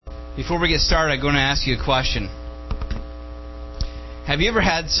Before we get started, I'm going to ask you a question. Have you ever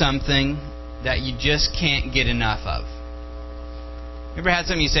had something that you just can't get enough of? You ever had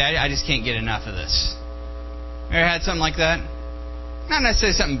something you say, I just can't get enough of this? You ever had something like that? Not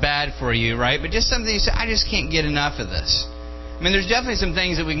necessarily something bad for you, right? But just something you say, I just can't get enough of this. I mean, there's definitely some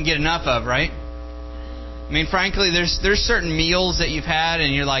things that we can get enough of, right? I mean, frankly, there's certain meals that you've had,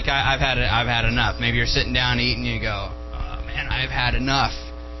 and you're like, I've had enough. Maybe you're sitting down eating, and you go, oh man, I've had enough,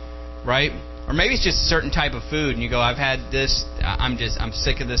 right? Or maybe it's just a certain type of food, and you go, I've had this. I'm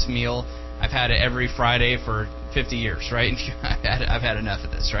sick of this meal. I've had it every Friday for 50 years, right? I've had enough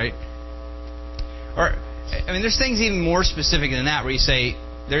of this, right? Or, I mean, there's things even more specific than that, where you say,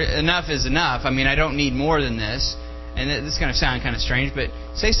 enough is enough. I mean, I don't need more than this. And this is going to sound kind of strange, but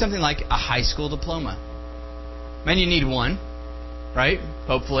say something like a high school diploma. Man, you need one, right?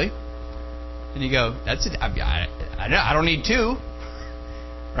 Hopefully. And you go, that's it. I don't need two,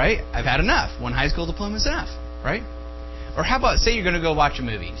 right? I've had enough. One high school diploma is enough, right? Or how about, say you're going to go watch a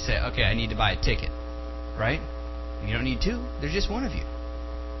movie. You say, okay, I need to buy a ticket, right? You don't need two. There's just one of you.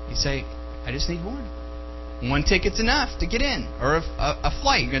 You say, I just need one. One ticket's enough to get in. Or a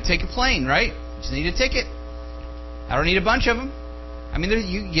flight. You're going to take a plane, right? You just need a ticket. I don't need a bunch of them. I mean,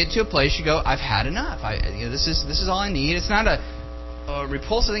 you get to a place you go, I've had enough. This is all I need. It's not a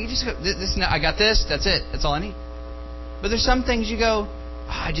repulsive thing. You just go, I got this. That's it. That's all I need. But there's some things you go,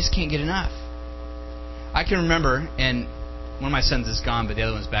 I just can't get enough. I can remember, and one of my sons is gone, but the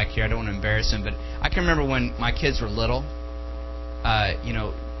other one's back here. I don't want to embarrass him, but I can remember when my kids were little. You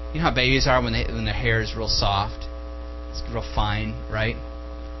know how babies are when their hair is real soft, it's real fine, right?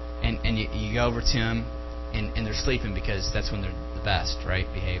 And you go over to them. And they're sleeping because that's when they're the best, right,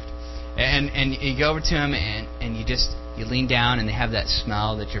 behaved. And you go over to them and you lean down and they have that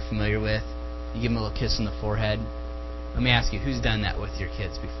smell that you're familiar with. You give them a little kiss on the forehead. Let me ask you, who's done that with your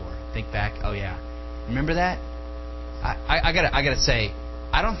kids before? Think back. Oh yeah, remember that? I gotta say,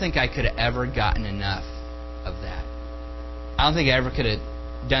 I don't think I could have ever gotten enough of that. I don't think I ever could have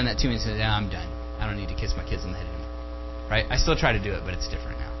done that to me and said, I'm done. I don't need to kiss my kids on the head anymore. Right? I still try to do it, but it's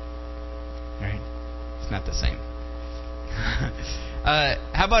different now. Right? Not the same.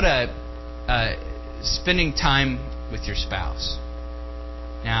 How about spending time with your spouse?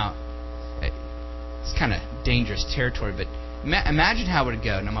 Now, it's kind of dangerous territory, but imagine how it would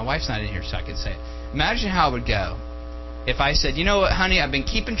go. Now, my wife's not in here, so I can say it. Imagine how it would go if I said, you know what, honey, I've been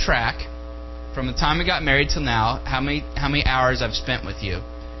keeping track from the time we got married till now, how many hours I've spent with you.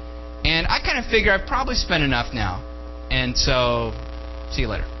 And I kind of figure I've probably spent enough now. And so, see you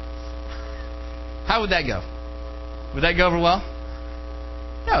later. How would that go? Would that go over well?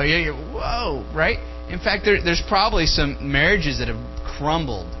 No, whoa, right? In fact, there's probably some marriages that have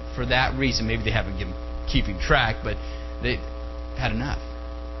crumbled for that reason. Maybe they haven't been keeping track, but they've had enough,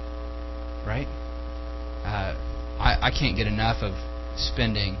 right? I can't get enough of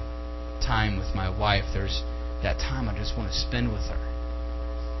spending time with my wife. There's that time I just want to spend with her.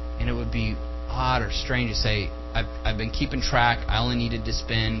 And it would be odd or strange to say, I've been keeping track. I only needed to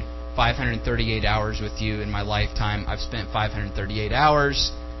spend 538 hours with you in my lifetime. I've spent 538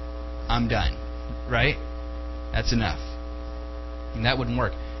 hours. I'm done. Right? That's enough. And that wouldn't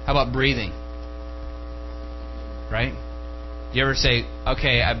work. How about breathing? Right? Do you ever say,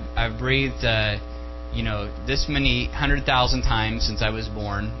 okay, I've breathed, this many 100,000 times since I was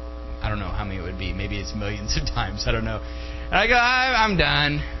born. I don't know how many it would be. Maybe it's millions of times. I don't know. And I go, I'm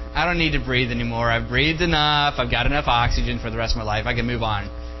done. I don't need to breathe anymore. I've breathed enough. I've got enough oxygen for the rest of my life. I can move on.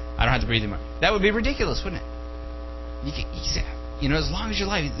 I don't have to breathe anymore. That would be ridiculous, wouldn't it? You say, as long as you're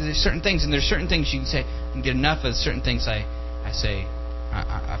alive, there's certain things, and there's certain things you can say, I can get enough of certain things. I say,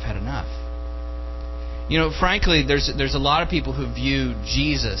 I've had enough. Frankly, there's a lot of people who view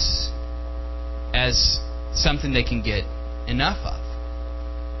Jesus as something they can get enough of.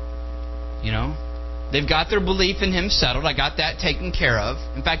 They've got their belief in Him settled. I got that taken care of.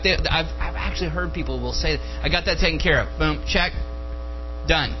 In fact, I've actually heard people will say, I got that taken care of. Boom, check,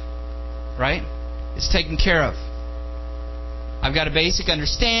 done. Right? It's taken care of. I've got a basic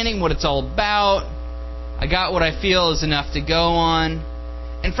understanding what it's all about. I got what I feel is enough to go on.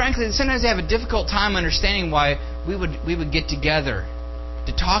 And frankly, sometimes I have a difficult time understanding why we would get together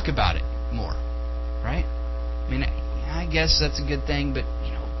to talk about it more. Right? I mean, I guess that's a good thing, but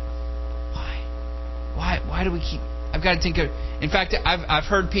why? Why do we keep? I've got to think of. In fact, I've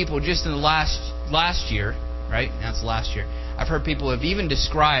heard people just in the last year, right? Now it's the last year. I've heard people have even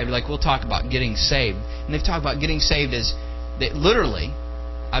described, like we'll talk about getting saved, and they've talked about getting saved as that literally,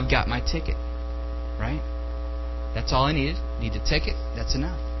 I've got my ticket, right? That's all I needed. Need a ticket. That's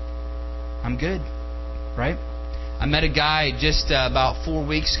enough. I'm good, right? I met a guy just about 5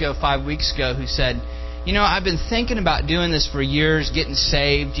 weeks ago, who said, I've been thinking about doing this for years, getting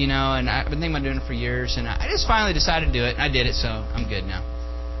saved, and I've been thinking about doing it for years, and I just finally decided to do it, and I did it, so I'm good now.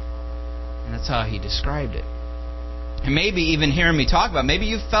 And that's how he described it. And maybe even hearing me talk about it, maybe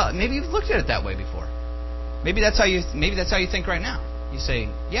you've looked at it that way before. Maybe that's how you think right now. You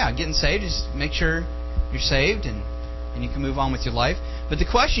say, yeah, getting saved, just make sure you're saved and you can move on with your life. But the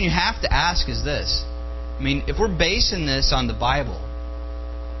question you have to ask is this. If we're basing this on the Bible,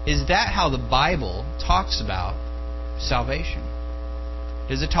 is that how the Bible talks about salvation?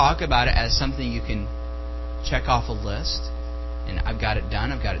 Does it talk about it as something you can check off a list and I've got it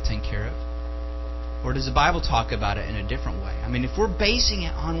done, I've got it taken care of? Or does the Bible talk about it in a different way? If we're basing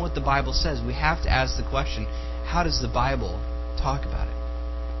it on what the Bible says, we have to ask the question, how does the Bible talk about it?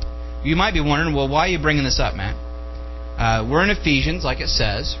 You might be wondering, well, why are you bringing this up, Matt? We're in Ephesians, like it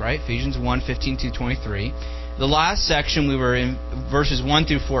says, right? Ephesians 1:15-23. The last section, we were in verses 1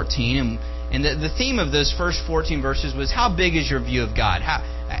 through 14, and the theme of those first 14 verses was, how big is your view of God? How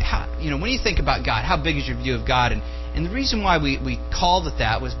when you think about God, how big is your view of God? And the reason why we called it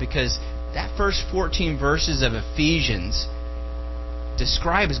that was because that first 14 verses of Ephesians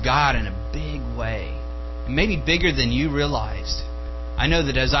describes God in a big way, and maybe bigger than you realized. I know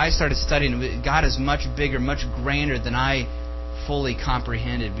that as I started studying, God is much bigger, much grander than I fully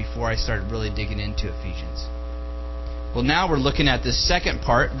comprehended before I started really digging into Ephesians. Well, now we're looking at this second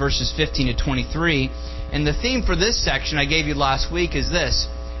part, verses 15-23, and the theme for this section I gave you last week is this: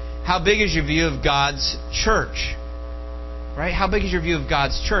 how big is your view of God's church? Right? How big is your view of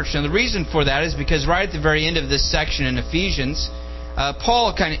God's church? And the reason for that is because right at the very end of this section in Ephesians,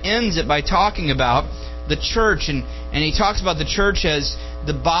 Paul kind of ends it by talking about the church, and he talks about the church as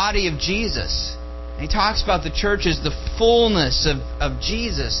the body of Jesus. And he talks about the church as the fullness of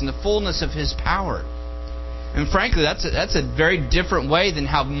Jesus and the fullness of His power. And frankly, that's a very different way than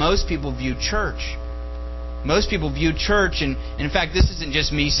how most people view church. Most people view church, and in fact, this isn't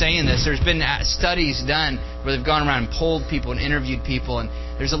just me saying this. There's been studies done where they've gone around and polled people and interviewed people, and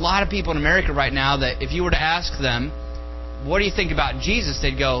there's a lot of people in America right now that if you were to ask them, what do you think about Jesus?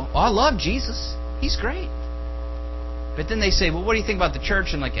 They'd go, I love Jesus. He's great. But then they say, well, what do you think about the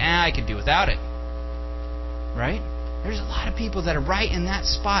church? And I could do without it. Right? There's a lot of people that are right in that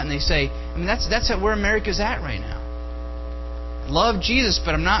spot, and they say, that's where America's at right now. I love Jesus,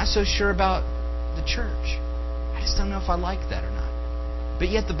 but I'm not so sure about the church. I just don't know if I like that or not. But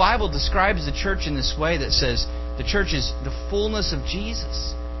yet the Bible describes the church in this way that says the church is the fullness of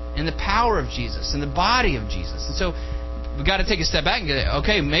Jesus and the power of Jesus and the body of Jesus. And so we've got to take a step back and go,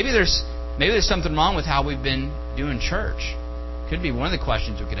 okay, maybe there's something wrong with how we've been doing church. Could be one of the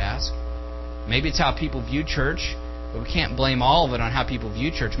questions we could ask. Maybe it's how people view church, but we can't blame all of it on how people view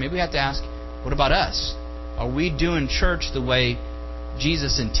church. Maybe we have to ask, what about us? Are we doing church the way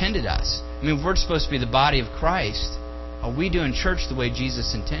Jesus intended us? If we're supposed to be the body of Christ, are we doing church the way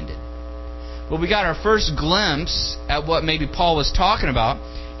Jesus intended? Well, we got our first glimpse at what maybe Paul was talking about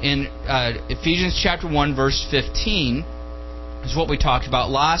in Ephesians chapter 1, verse 15, is what we talked about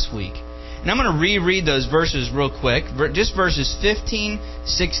last week. And I'm going to reread those verses real quick, just verses 15,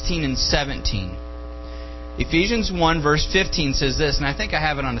 16, and 17. Ephesians 1, verse 15 says this, and I think I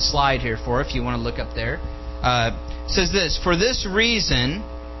have it on a slide here for if you want to look up there. It says this: for this reason,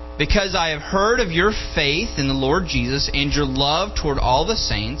 because I have heard of your faith in the Lord Jesus and your love toward all the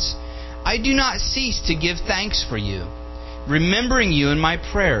saints, I do not cease to give thanks for you, remembering you in my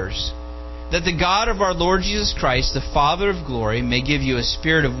prayers, that the God of our Lord Jesus Christ, the Father of glory, may give you a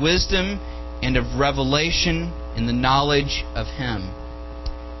spirit of wisdom and of revelation in the knowledge of Him.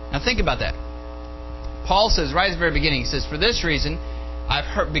 Now think about that. Paul says right at the very beginning, he says, for this reason,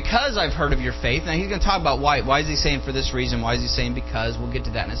 because I've heard of your faith. Now he's going to talk about why. Why is he saying for this reason? Why is he saying because? We'll get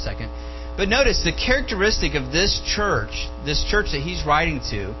to that in a second. But notice the characteristic of this church that he's writing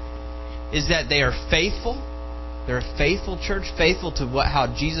to, is that they are faithful. They're a faithful church, faithful to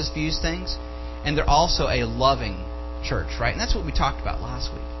how Jesus views things, and they're also a loving church, right? And that's what we talked about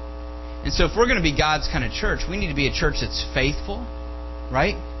last week. And so if we're going to be God's kind of church, we need to be a church that's faithful,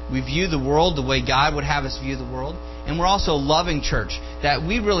 right? We view the world the way God would have us view the world. And we're also a loving church, that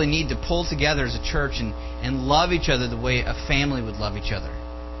we really need to pull together as a church and love each other the way a family would love each other,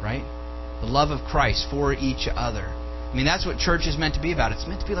 right? The love of Christ for each other. That's what church is meant to be about. It's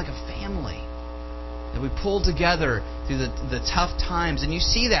meant to be like a family, that we pull together through the tough times. And you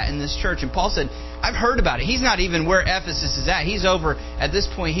see that in this church. And Paul said, I've heard about it. He's not even where Ephesus is at. He's over, at this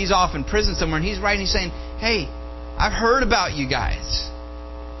point, he's off in prison somewhere. And he's writing, he's saying, hey, I've heard about you guys.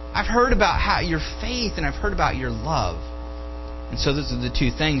 I've heard about how your faith, and I've heard about your love. And so those are the two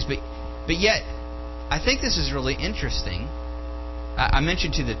things. But yet, I think this is really interesting. I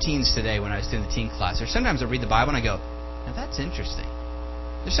mentioned to the teens today when I was doing the teen class, or sometimes I read the Bible and I go, now that's interesting.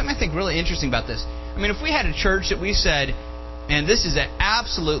 There's something I think really interesting about this. I mean, if we had a church that we said, and this is a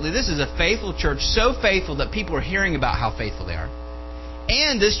faithful church, so faithful that people are hearing about how faithful they are.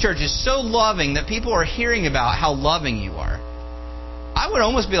 And this church is so loving that people are hearing about how loving you are. I would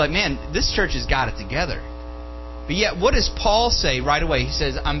almost be like, man, this church has got it together. But yet, what does Paul say right away? He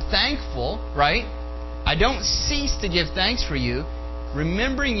says, I'm thankful, right? I don't cease to give thanks for you,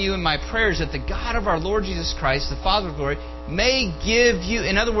 remembering you in my prayers that the God of our Lord Jesus Christ, the Father of glory, may give you...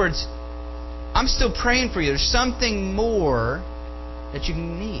 In other words, I'm still praying for you. There's something more that you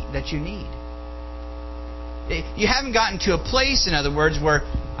need. You haven't gotten to a place, in other words, where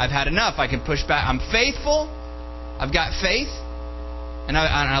I've had enough. I can push back. I'm faithful. I've got faith. And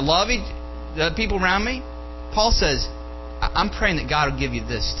I love the people around me. Paul says, I'm praying that God will give you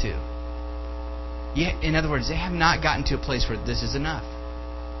this too. In other words, they have not gotten to a place where this is enough.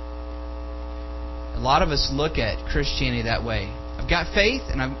 A lot of us look at Christianity that way. I've got faith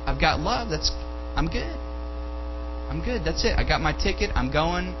and I've got love. I'm good. I'm good. That's it. I got my ticket. I'm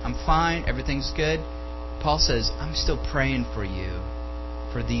going. I'm fine. Everything's good. Paul says, I'm still praying for you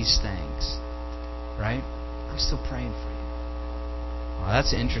for these things. Right? I'm still praying for you. Well,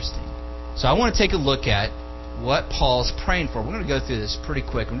 that's interesting. So I want to take a look at what Paul's praying for. We're going to go through this pretty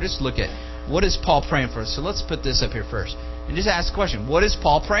quick. We'll just look at what is Paul praying for. So let's put this up here first. And just ask the question, what is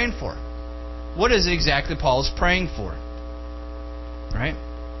Paul praying for? What is it exactly Paul is praying for? Right?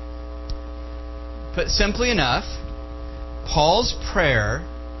 Put simply enough, Paul's prayer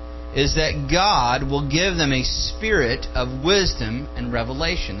is that God will give them a spirit of wisdom and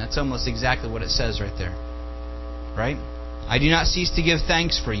revelation. That's almost exactly what it says right there. Right? I do not cease to give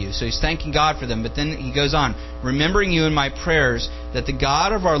thanks for you. So he's thanking God for them. But then he goes on, remembering you in my prayers, that the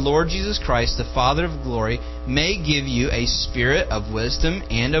God of our Lord Jesus Christ, the Father of glory, may give you a spirit of wisdom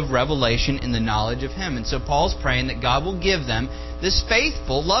and of revelation in the knowledge of Him. And so Paul's praying that God will give them this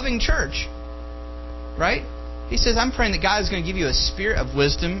faithful, loving church. Right? He says, I'm praying that God is going to give you a spirit of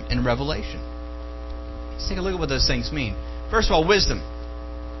wisdom and revelation. Let's take a look at what those things mean. First of all, wisdom.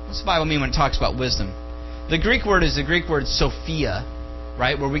 What's the Bible mean when it talks about wisdom? The Greek word is the Greek word Sophia,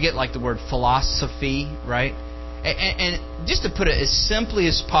 right? Where we get like the word philosophy, right? And just to put it as simply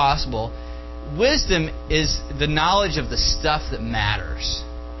as possible, wisdom is the knowledge of the stuff that matters,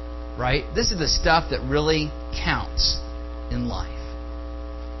 right? This is the stuff that really counts in life.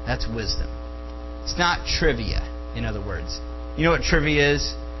 That's wisdom. It's not trivia, in other words. You know what trivia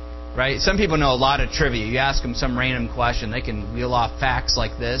is? Right? Some people know a lot of trivia. You ask them some random question, they can reel off facts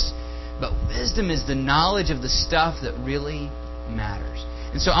like this. But wisdom is the knowledge of the stuff that really matters.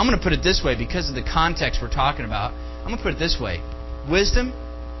 And so I'm going to put it this way, because of the context we're talking about. I'm going to put it this way. Wisdom,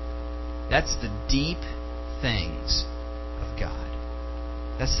 that's the deep things of God.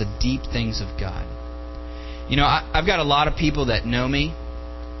 That's the deep things of God. You know, I've got a lot of people that know me.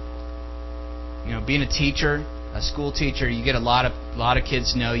 You know, being a teacher, a school teacher, you get a lot of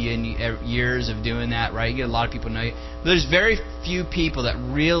kids know you in years of doing that, right? You get a lot of people know you. But there's very few people that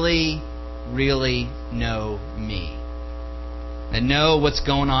really know me. And know what's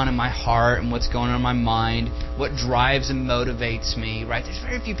going on in my heart and what's going on in my mind, what drives and motivates me, right? There's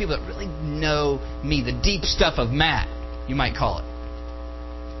very few people that really know me, the deep stuff of Matt, you might call it.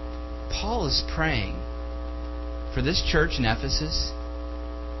 Paul is praying for this church in Ephesus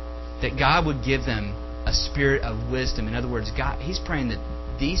that God would give them a spirit of wisdom. In other words, He's praying that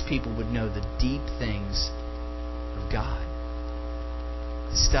these people would know the deep things of God.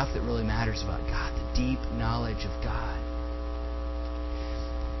 The stuff that really matters about God. The deep knowledge of God.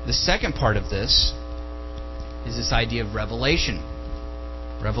 The second part of this is this idea of revelation.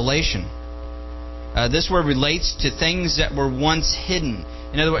 Revelation. This word relates to things that were once hidden.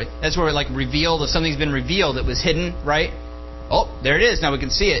 In other words, that's where like revealed. If something's been revealed, it was hidden, right? Oh, there it is. Now we can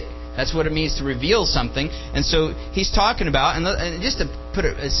see it. That's what it means to reveal something. And so he's talking about, and just to put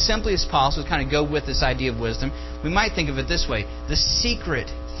it as simply as possible, kind of go with this idea of wisdom, we might think of it this way. The secret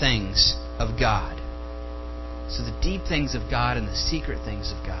things of God. So the deep things of God and the secret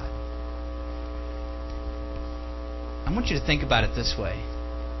things of God. I want you to think about it this way.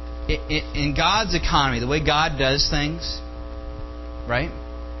 In God's economy, the way God does things, right?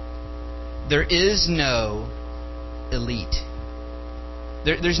 There is no elite.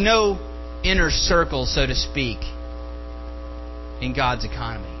 There's no inner circle, so to speak, in God's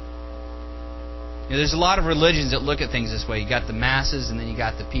economy. You know, there's a lot of religions that look at things this way. You got the masses, and then you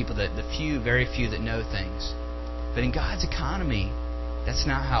got the people very few that know things. But in God's economy, that's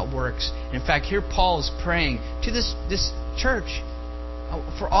not how it works. And in fact, here Paul is praying to this church,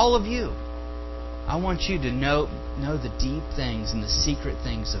 for all of you. I want you to know the deep things and the secret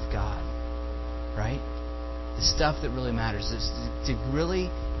things of God. Right? The stuff that really matters is to really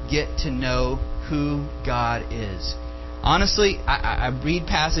get to know who God is. Honestly, I read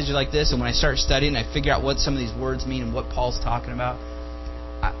passages like this, and when I start studying, I figure out what some of these words mean and what Paul's talking about.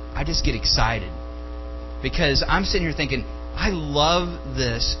 I just get excited because I'm sitting here thinking, I love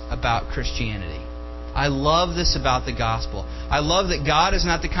this about Christianity. I love this about the gospel. I love that God is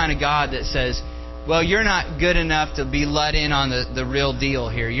not the kind of God that says, well, you're not good enough to be let in on the real deal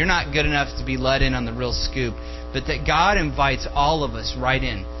here. You're not good enough to be let in on the real scoop. But that God invites all of us right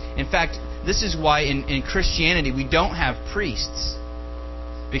in. In fact, this is why in Christianity we don't have priests.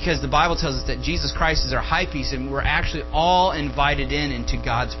 Because the Bible tells us that Jesus Christ is our high priest, and we're actually all invited into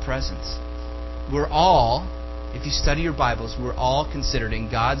God's presence. We're all, if you study your Bibles, we're all considered in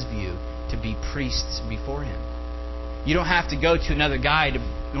God's view to be priests before Him. You don't have to go to another guy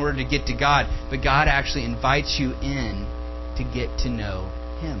in order to get to God, but God actually invites you in to get to know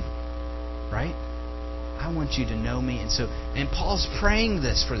Him. Right? I want you to know me. And Paul's praying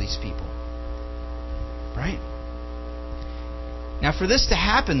this for these people. Right? Now, for this to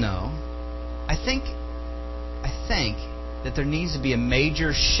happen, though, I think that there needs to be a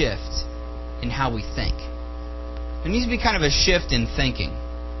major shift in how we think. There needs to be kind of a shift in thinking.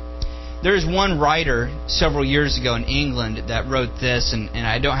 There is one writer several years ago in England that wrote this, and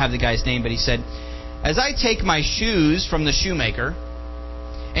I don't have the guy's name, but he said, "As I take my shoes from the shoemaker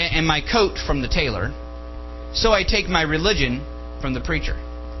and my coat from the tailor, so I take my religion from the preacher."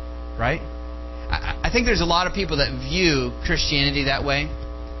 Right? I think there's a lot of people that view Christianity that way.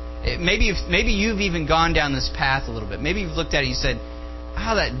 Maybe you've even gone down this path a little bit. Maybe you've looked at it and you said,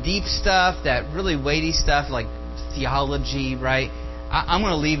 that deep stuff, that really weighty stuff like theology, right? I'm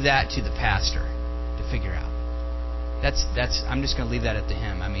going to leave that to the pastor to figure out. I'm just going to leave that up to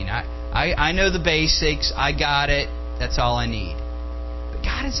him. I mean, I know the basics. I got it. That's all I need. But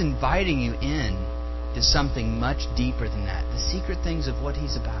God is inviting you in to something much deeper than that. The secret things of what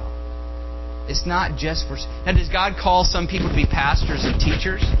He's about. It's not just for... Now, does God call some people to be pastors and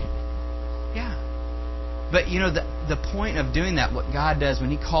teachers? Yeah. But, the point of doing that, what God does when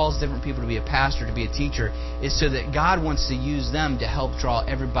He calls different people to be a pastor, to be a teacher, is so that God wants to use them to help draw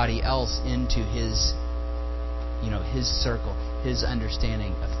everybody else into His, His circle, His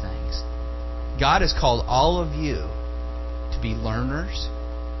understanding of things. God has called all of you to be learners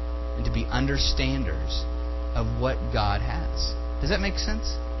and to be understanders of what God has. Does that make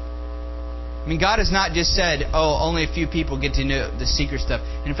sense? I mean, God has not just said, only a few people get to know the secret stuff.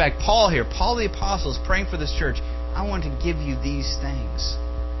 In fact, Paul the Apostle, is praying for this church. I want to give you these things.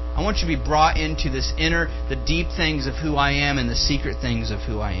 I want you to be brought into this the deep things of who I am and the secret things of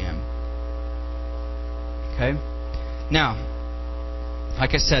who I am. Okay? Now,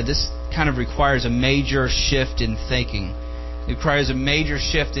 like I said, this kind of requires a major shift in thinking. It requires a major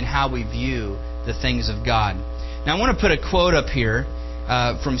shift in how we view the things of God. Now, I want to put a quote up here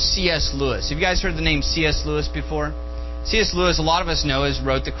from C.S. Lewis. Have you guys heard the name C.S. Lewis before? C.S. Lewis, a lot of us know,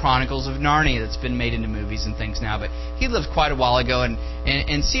 wrote the Chronicles of Narnia that's been made into movies and things now, but he lived quite a while ago,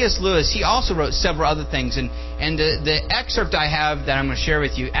 and C.S. Lewis, he also wrote several other things, and the excerpt I have that I'm going to share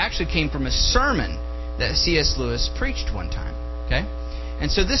with you actually came from a sermon that C.S. Lewis preached one time. Okay? And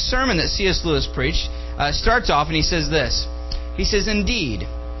so this sermon that C.S. Lewis preached starts off, and he says this. He says, "Indeed,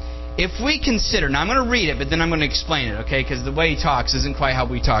 if we consider..." Now, I'm going to read it, but then I'm going to explain it, okay? Because the way he talks isn't quite how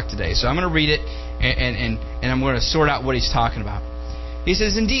we talk today. So I'm going to read it, and I'm going to sort out what he's talking about. He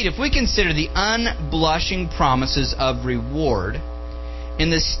says, "Indeed, if we consider the unblushing promises of reward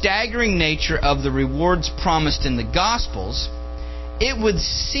and the staggering nature of the rewards promised in the Gospels, it would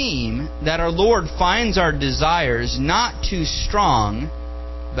seem that our Lord finds our desires not too strong,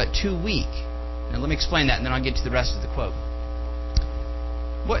 but too weak." Now, let me explain that, and then I'll get to the rest of the quote.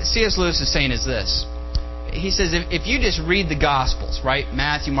 What C.S. Lewis is saying is this. He says if you just read the Gospels, right,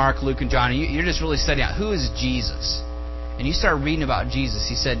 Matthew, Mark, Luke, and John, and you're just really studying out who is Jesus, and you start reading about Jesus,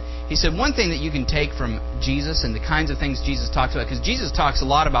 he said one thing that you can take from Jesus and the kinds of things Jesus talks about, because Jesus talks a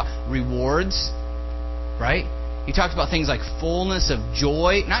lot about rewards, right? He talks about things like fullness of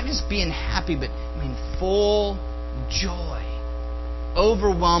joy, not just being happy, but full joy,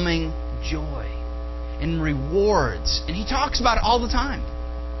 overwhelming joy, and rewards, and he talks about it all the time.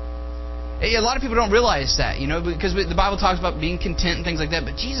 A lot of people don't realize that, because the Bible talks about being content and things like that,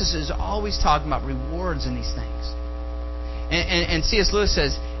 but Jesus is always talking about rewards in these things. And C.S. Lewis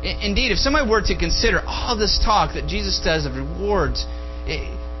says, indeed, if somebody were to consider all this talk that Jesus does of rewards,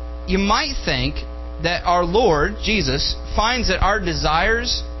 you might think that our Lord, Jesus, finds that our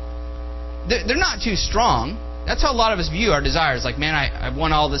desires, they're not too strong. That's how a lot of us view our desires. Like, man, I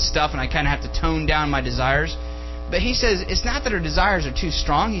want all this stuff and I kind of have to tone down my desires. But he says it's not that our desires are too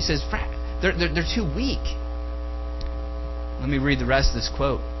strong. He says they're too weak. Let me read the rest of this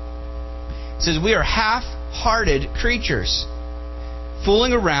quote. It says, we are half-hearted creatures,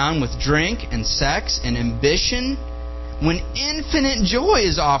 fooling around with drink and sex and ambition when infinite joy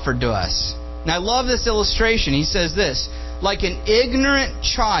is offered to us. Now, I love this illustration. He says this, like an ignorant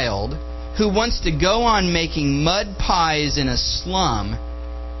child who wants to go on making mud pies in a slum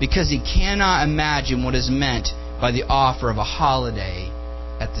because he cannot imagine what is meant by the offer of a holiday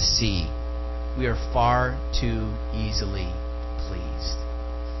at the sea. We are far too easily pleased.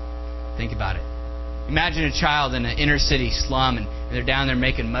 Think about it. Imagine a child in an inner city slum and they're down there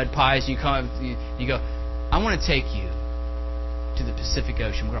making mud pies. You come up, you go, I want to take you to the Pacific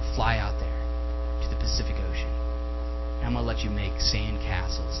Ocean. We're going to fly out there to the Pacific Ocean. And I'm going to let you make sand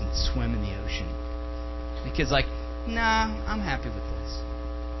castles and swim in the ocean. The kid's like, nah, I'm happy with this.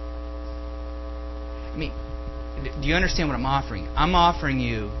 I mean, do you understand what I'm offering? I'm offering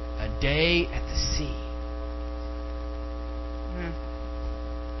you a day at the sea.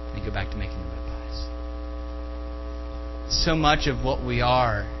 Then go back to making the mud pies. So much of what we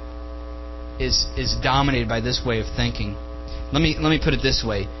are is dominated by this way of thinking. Let me put it this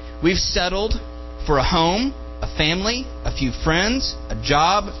way. We've settled for a home, a family, a few friends, a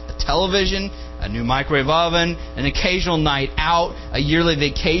job, a television, a new microwave oven, an occasional night out, a yearly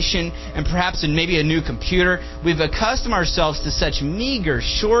vacation, and perhaps maybe a new computer. We've accustomed ourselves to such meager,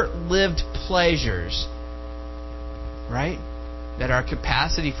 short-lived pleasures, right? That our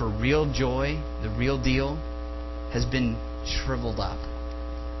capacity for real joy, the real deal, has been shriveled up.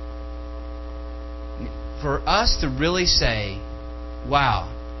 For us to really say, wow,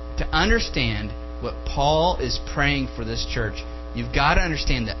 to understand what Paul is praying for this church, you've got to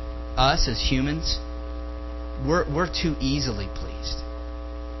understand that us as humans, we're too easily pleased.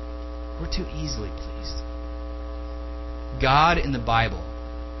 We're too easily pleased. God in the Bible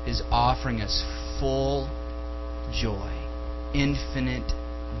is offering us full joy, infinite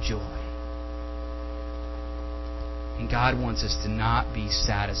joy. And God wants us to not be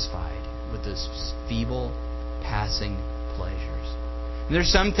satisfied with those feeble, passing pleasures. And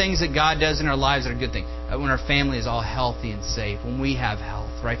there's some things that God does in our lives that are good things. When our family is all healthy and safe, when we have health,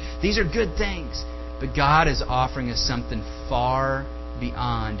 right? These are good things. But God is offering us something far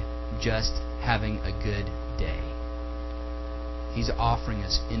beyond just having a good day. He's offering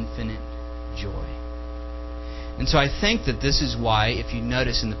us infinite joy. And so I think that this is why, if you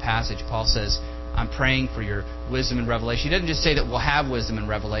notice in the passage, Paul says, I'm praying for your wisdom and revelation. He doesn't just say that we'll have wisdom and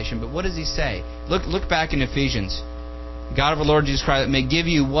revelation, but what does he say? Look back in Ephesians. God of our Lord Jesus Christ may give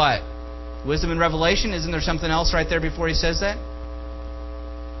you what? Wisdom and revelation? Isn't there something else right there before he says that?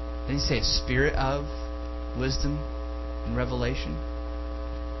 Didn't he say a spirit of wisdom and revelation?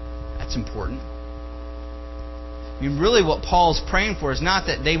 That's important. I mean, really what Paul's praying for is not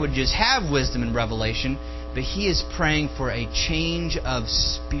that they would just have wisdom and revelation, but he is praying for a change of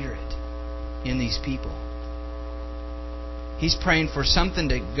spirit in these people. He's praying for something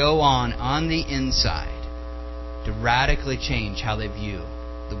to go on the inside to radically change how they view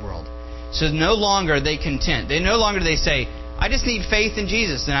the world. So no longer are they content. No longer do they say, I just need faith in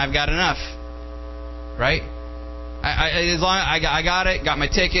Jesus and I've got enough. Right? I got it, got my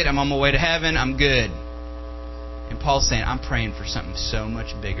ticket, I'm on my way to heaven, I'm good. And Paul's saying, I'm praying for something so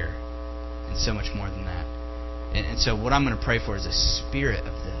much bigger and so much more than that. And so what I'm going to pray for is a spirit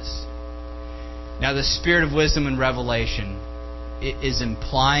of this. Now the spirit of wisdom and revelation is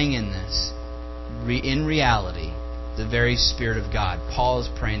implying in this, in reality, the very Spirit of God. Paul is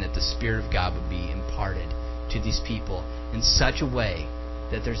praying that the Spirit of God would be imparted to these people in such a way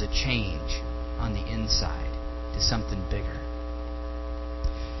that there's a change on the inside to something bigger.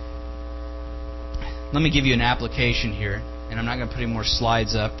 Let me give you an application here, and I'm not going to put any more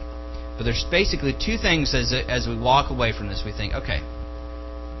slides up, but there's basically two things as we walk away from this. We think, okay,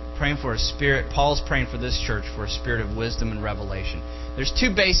 praying for a spirit. Paul's praying for this church for a spirit of wisdom and revelation. There's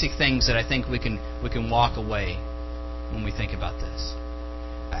two basic things that I think we can walk away when we think about this.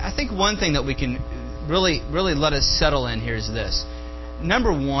 I think one thing that we can really let us settle in here is this.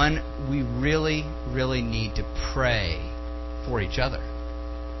 Number one, we really, really need to pray for each other.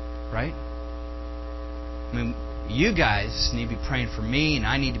 Right? I mean, you guys need to be praying for me, and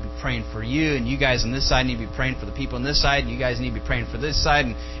I need to be praying for you, and you guys on this side need to be praying for the people on this side, and you guys need to be praying for this side,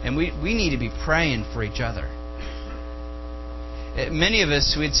 and we need to be praying for each other. Many of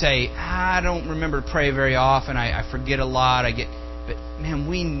us would say, I don't remember to pray very often, I forget a lot, but man,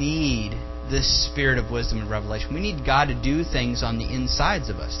 we need this spirit of wisdom and revelation. We need God to do things on the insides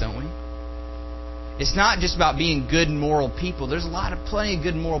of us, don't we? It's not just about being good moral people. There's plenty of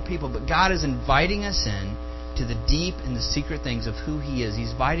good moral people, but God is inviting us in to the deep and the secret things of who He is.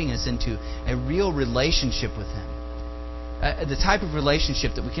 He's inviting us into a real relationship with Him. The type of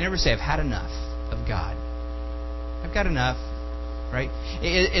relationship that we can never say, I've had enough of God. I've got enough. Right?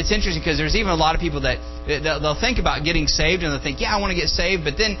 It's interesting because there's even a lot of people that they'll think about getting saved and they'll think, yeah, I want to get saved.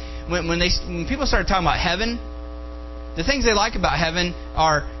 But then when people start talking about heaven, the things they like about heaven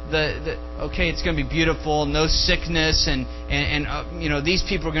are okay, it's going to be beautiful, no sickness, and these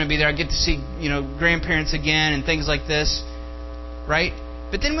people are going to be there. I get to see grandparents again and things like this, right?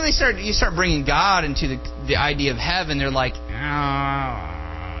 But then when you start bringing God into the idea of heaven, they're like,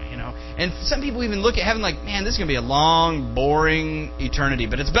 And some people even look at heaven like, man, this is going to be a long, boring eternity.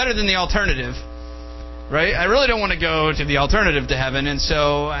 But it's better than the alternative, right? I really don't want to go to the alternative to heaven. And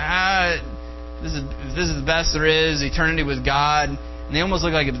so this is the best there is, eternity with God. And they almost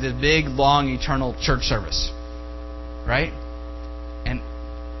look like this big, long, eternal church service, right? And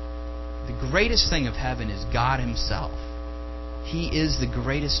the greatest thing of heaven is God Himself. He is the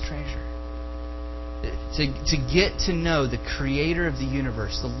greatest treasure. To get to know the Creator of the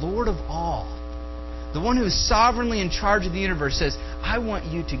universe, the Lord of all, the one who is sovereignly in charge of the universe, says, I want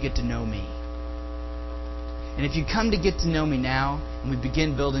you to get to know me. And if you come to get to know me now, and we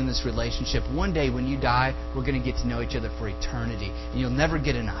begin building this relationship, one day when you die, we're going to get to know each other for eternity. And you'll never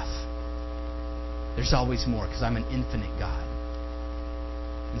get enough. There's always more, because I'm an infinite God.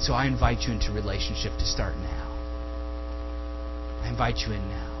 And so I invite you into relationship to start now. I invite you in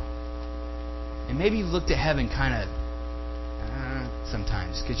now. And maybe you've looked at heaven kind of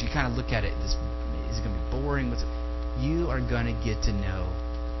sometimes, because you kind of look at it, is it going to be boring? You are going to get to know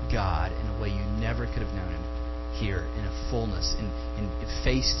God in a way you never could have known Him here, in a fullness, in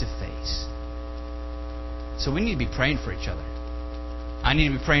face to face. So we need to be praying for each other. I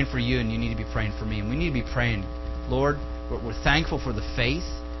need to be praying for you, and you need to be praying for me. And we need to be praying, Lord, we're thankful for the faith.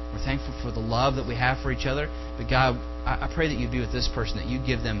 We're thankful for the love that we have for each other. But God, I pray that you'd be with this person, that you'd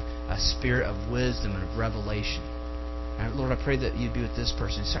give them a spirit of wisdom and of revelation. And Lord, I pray that you'd be with this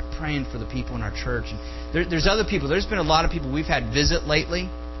person. Start praying for the people in our church. And there's other people. There's been a lot of people we've had visit lately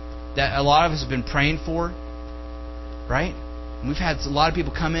that a lot of us have been praying for. Right? And we've had a lot of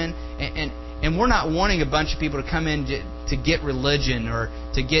people come in, and we're not wanting a bunch of people to come in to get religion or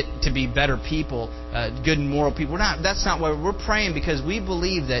to get to be better people, good and moral people. That's not why we're praying, because we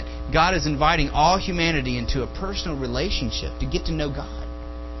believe that God is inviting all humanity into a personal relationship to get to know God.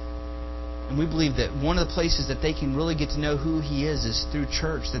 And we believe that one of the places that they can really get to know who He is through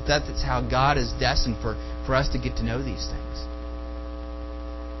church. That's how God is destined for us to get to know these things.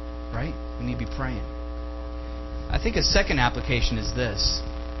 Right? We need to be praying. I think a second application is this.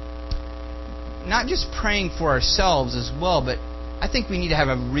 Not just praying for ourselves as well, but I think we need to have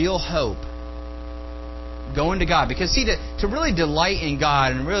a real hope going to God. Because see, to really delight in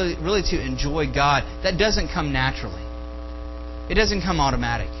God and really to enjoy God, that doesn't come naturally. It doesn't come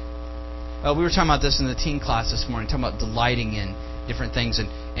automatic. We were talking about this in the teen class this morning, talking about delighting in different things.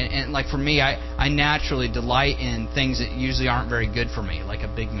 And like for me, I naturally delight in things that usually aren't very good for me, like a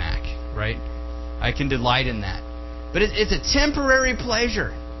Big Mac, right? I can delight in that. But it's a temporary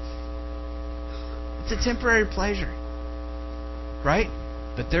pleasure. It's a temporary pleasure. Right?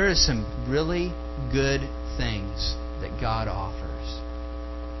 But there is some really good things that God offers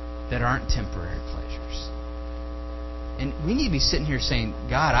that aren't temporary pleasures. And we need to be sitting here saying,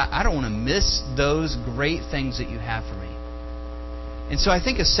 God, I don't want to miss those great things that you have for me. And so I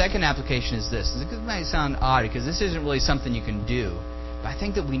think a second application is this. This might sound odd because this isn't really something you can do. But I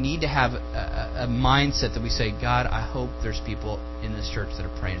think that we need to have a mindset that we say, God, I hope there's people in this church that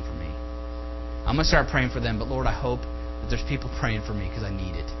are praying for me. I'm going to start praying for them, but Lord, I hope that there's people praying for me because I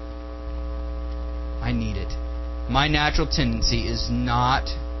need it. I need it. My natural tendency is not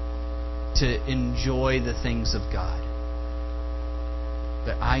to enjoy the things of God.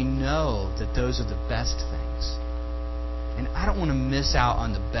 But I know that those are the best things. And I don't want to miss out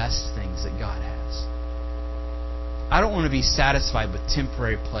on the best things that God has. I don't want to be satisfied with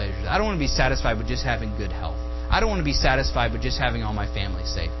temporary pleasures. I don't want to be satisfied with just having good health. I don't want to be satisfied with just having all my family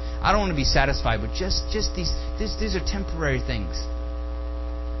safe. I don't want to be satisfied with just these are temporary things.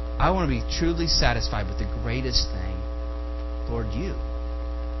 I want to be truly satisfied with the greatest thing, Lord, you,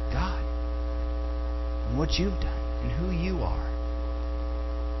 God, and what you've done and who you are.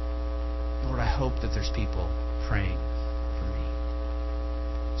 Lord, I hope that there's people praying for me.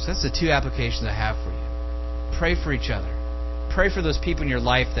 So that's the two applications I have for you. Pray for each other. Pray for those people in your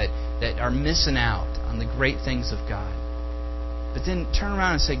life that are missing out on the great things of God. But then turn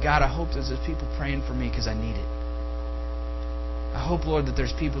around and say, God, I hope there's people praying for me because I need it. I I hope, Lord, that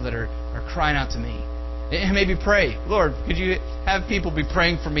there's people that are crying out to me. And maybe pray, Lord, could you have people be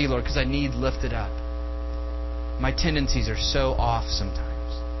praying for me, Lord, because I need lifted up. My tendencies are so off sometimes.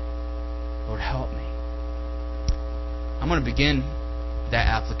 Lord, help me. I'm going to begin that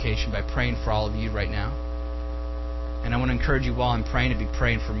application by praying for all of you right now. And I want to encourage you while I'm praying to be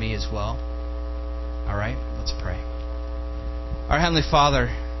praying for me as well. All right, let's pray. Our Heavenly Father,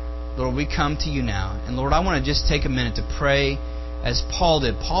 Lord, we come to you now. And Lord, I want to just take a minute to pray as Paul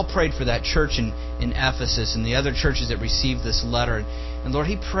did. Paul prayed for that church in Ephesus and the other churches that received this letter. And Lord,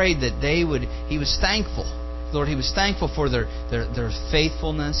 he prayed that he was thankful. Lord, he was thankful for their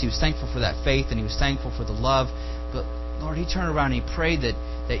faithfulness. He was thankful for that faith, and he was thankful for the love. But Lord, he turned around and he prayed that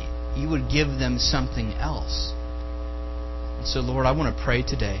you would give them something else. And so, Lord, I want to pray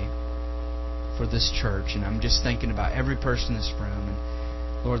today for this church. And I'm just thinking about every person in this room. And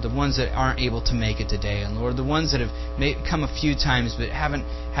Lord, the ones that aren't able to make it today. And Lord, the ones that have come a few times but haven't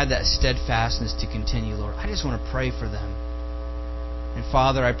had that steadfastness to continue, Lord, I just want to pray for them. And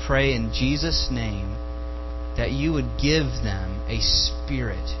Father, I pray in Jesus' name that you would give them a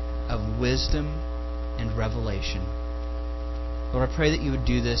spirit of wisdom and revelation. Lord, I pray that you would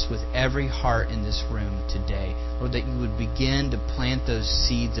do this with every heart in this room today. Lord, that you would begin to plant those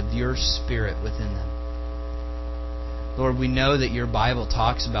seeds of your Spirit within them. Lord, we know that your Bible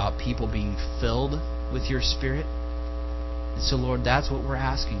talks about people being filled with your Spirit. And so, Lord, that's what we're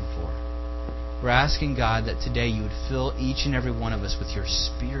asking for. We're asking, God, that today you would fill each and every one of us with your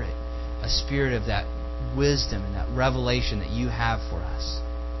Spirit, a spirit of that wisdom and that revelation that you have for us.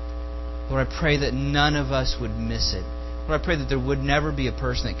 Lord, I pray that none of us would miss it. Lord, I pray that there would never be a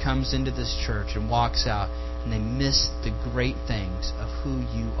person that comes into this church and walks out and they miss the great things of who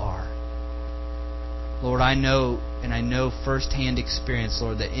you are. Lord, I know firsthand experience,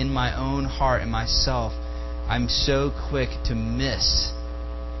 Lord, that in my own heart and myself, I'm so quick to miss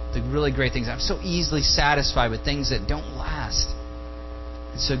the really great things. I'm so easily satisfied with things that don't last.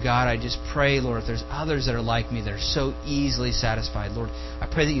 And so, God, I just pray, Lord, if there's others that are like me that are so easily satisfied, Lord, I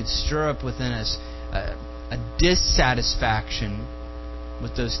pray that you'd stir up within us a dissatisfaction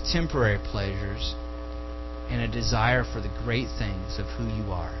with those temporary pleasures and a desire for the great things of who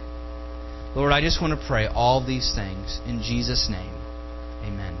you are. Lord, I just want to pray all these things in Jesus' name.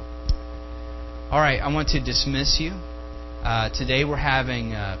 Amen. All right, I want to dismiss you. Today we're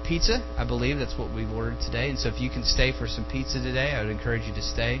having pizza. I believe that's what we've ordered today. And so if you can stay for some pizza today, I would encourage you to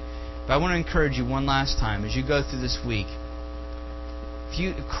stay. But I want to encourage you one last time as you go through this week.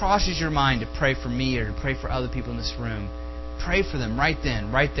 If it crosses your mind to pray for me or to pray for other people in this room, pray for them right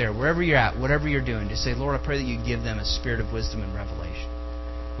then, right there, wherever you're at, whatever you're doing. Just say, Lord, I pray that you give them a spirit of wisdom and revelation.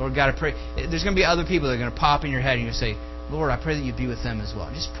 Lord God, I pray. There's going to be other people that are going to pop in your head and you're going to say, Lord, I pray that you be with them as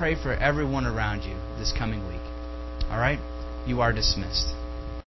well. Just pray for everyone around you this coming week. All right? You are dismissed.